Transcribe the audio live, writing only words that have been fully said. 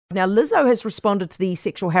Now, Lizzo has responded to the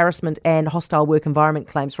sexual harassment and hostile work environment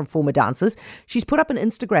claims from former dancers. She's put up an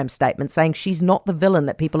Instagram statement saying she's not the villain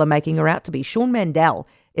that people are making her out to be. Sean Mandell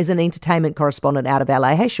is an entertainment correspondent out of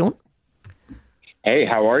LA. Hey, Sean. Hey,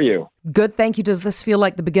 how are you? Good, thank you. Does this feel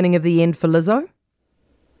like the beginning of the end for Lizzo?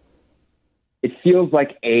 It feels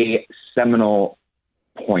like a seminal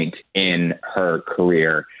point in her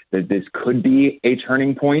career, that this could be a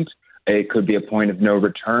turning point. It could be a point of no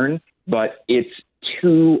return, but it's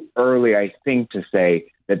too early, I think, to say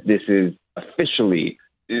that this is officially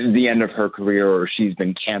the end of her career or she's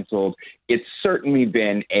been canceled. It's certainly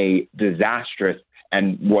been a disastrous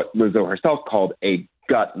and what Lizzo herself called a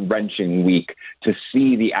gut-wrenching week to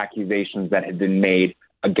see the accusations that had been made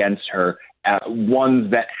against her,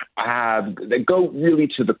 ones that go really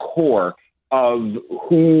to the core of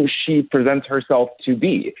who she presents herself to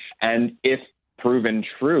be. And if proven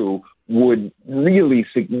true, would really,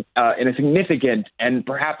 in a significant and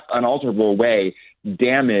perhaps unalterable way,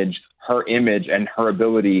 damage her image and her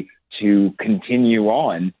ability to continue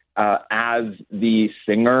on as the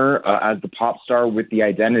singer, as the pop star with the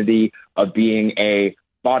identity of being a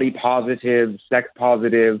body positive, sex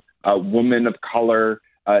positive, woman of color,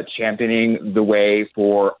 championing the way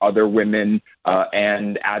for other women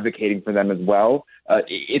and advocating for them as well.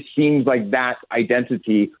 It seems like that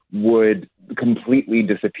identity would completely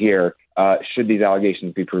disappear should these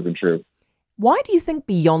allegations be proven true. Why do you think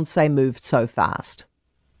Beyonce moved so fast?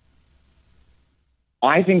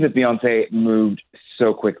 I think that Beyonce moved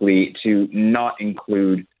so quickly to not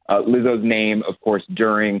include Lizzo's name, of course,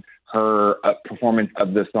 during her performance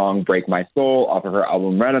of the song Break My Soul off of her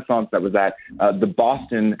album Renaissance that was at the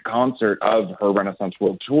Boston concert of her Renaissance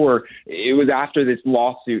World Tour. It was after this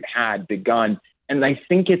lawsuit had begun. And I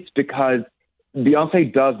think it's because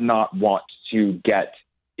Beyonce does not want to get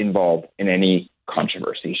involved in any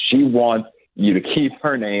controversy. She wants you to keep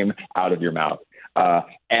her name out of your mouth.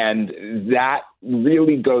 And that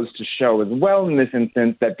really goes to show as well in this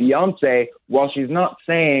instance that Beyonce, while she's not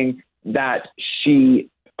saying that she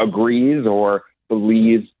agrees or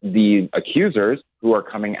believes the accusers who are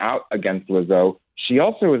coming out against Lizzo, she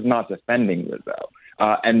also is not defending Lizzo.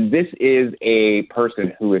 And this is a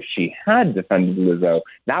person who, if she had defended Lizzo,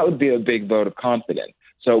 that would be a big vote of confidence.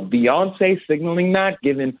 So Beyonce signaling that,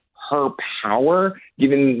 given her power,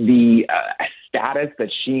 given the status that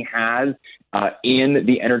she has in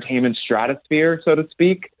the entertainment stratosphere, so to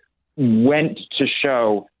speak, went to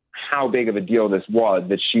show how big of a deal this was,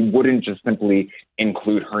 that she wouldn't just simply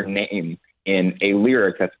include her name in a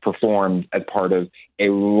lyric that's performed as part of a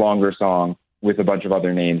longer song with a bunch of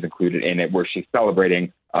other names included in it, where she's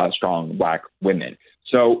celebrating strong Black women.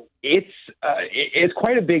 So it's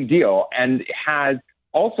quite a big deal, and has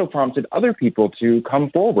also prompted other people to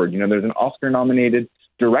come forward. You know, there's an Oscar-nominated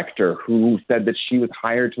director who said that she was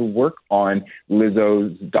hired to work on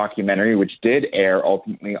Lizzo's documentary, which did air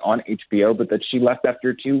ultimately on HBO, but that she left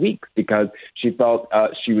after 2 weeks because she felt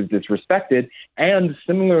she was disrespected, and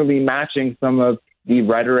similarly matching some of the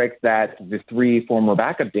rhetoric that the three former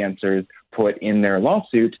backup dancers put in their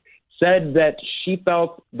lawsuit, said that she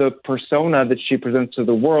felt the persona that she presents to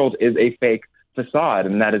the world is a fake facade,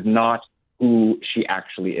 and that is not who she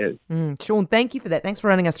actually is. Sean, thank you for that. Thanks for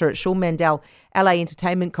running us through it. Sean Mandell, LA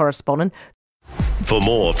Entertainment Correspondent. For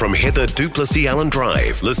more from Heather Duplessis Allen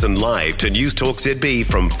Drive, listen live to News Talk ZB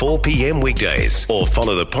from 4 p.m. weekdays or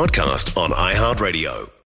follow the podcast on iHeartRadio.